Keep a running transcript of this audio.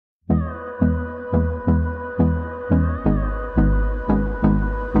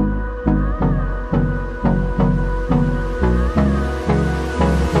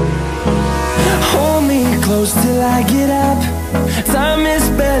close till I get up. Time is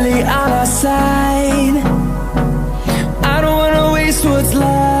barely on our side. I don't wanna waste what's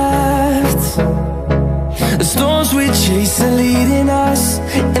left. The storms we chase are leading us,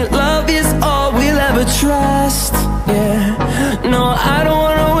 and love is all we'll ever trust. Yeah, no, I don't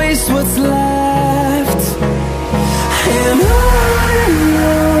wanna waste what's left. And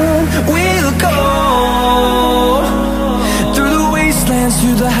on we'll go, through the wastelands,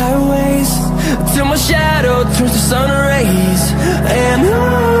 through the highways, till my shadow turns to sun rays. And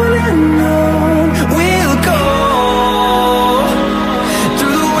on we'll go,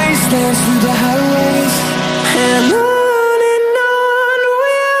 through the wastelands, through the highways, and on we'll go.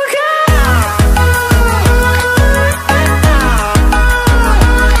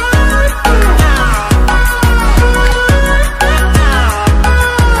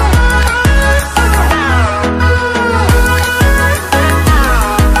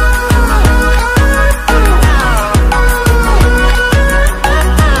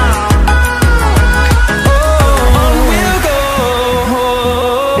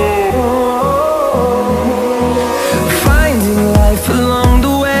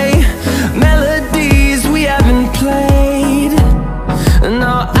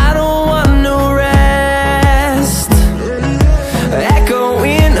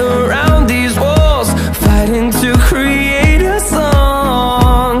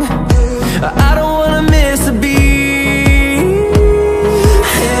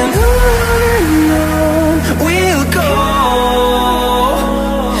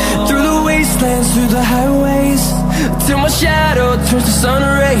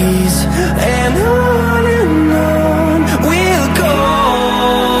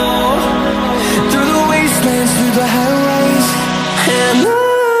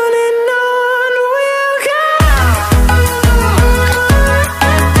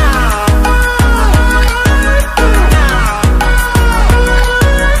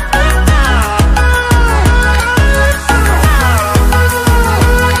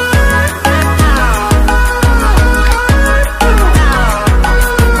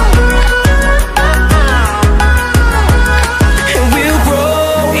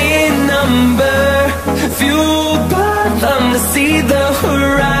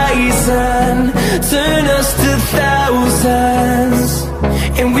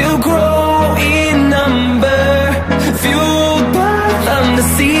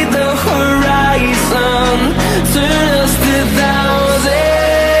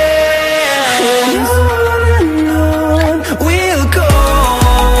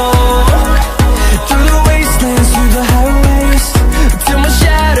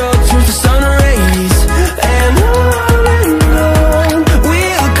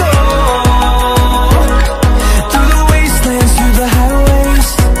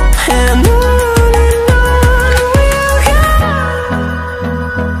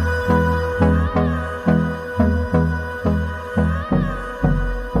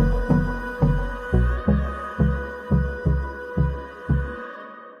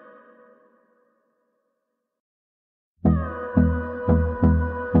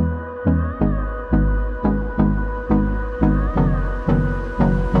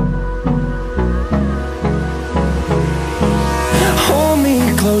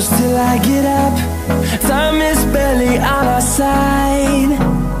 Till I get up, time is barely on our side.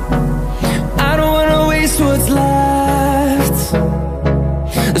 I don't wanna waste what's left.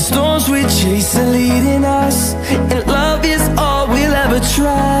 The storms we chase are leading us, and love is all we'll ever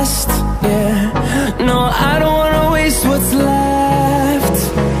trust. Yeah, no, I don't wanna waste what's left.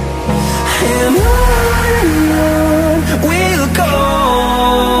 And on we'll go,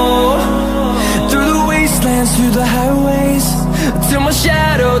 through the wastelands, through the highways, till my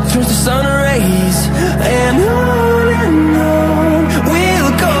shadow turns to sun rays. And on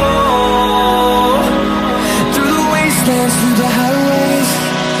we'll go, through the wastelands, through the highways,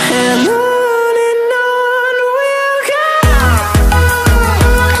 and on we'll go.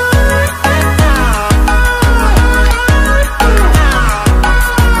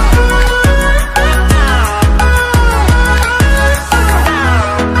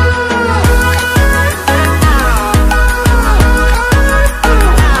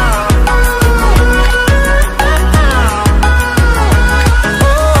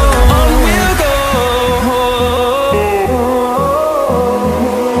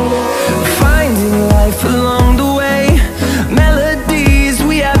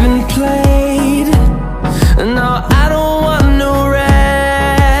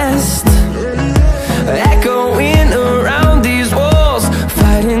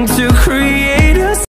 Create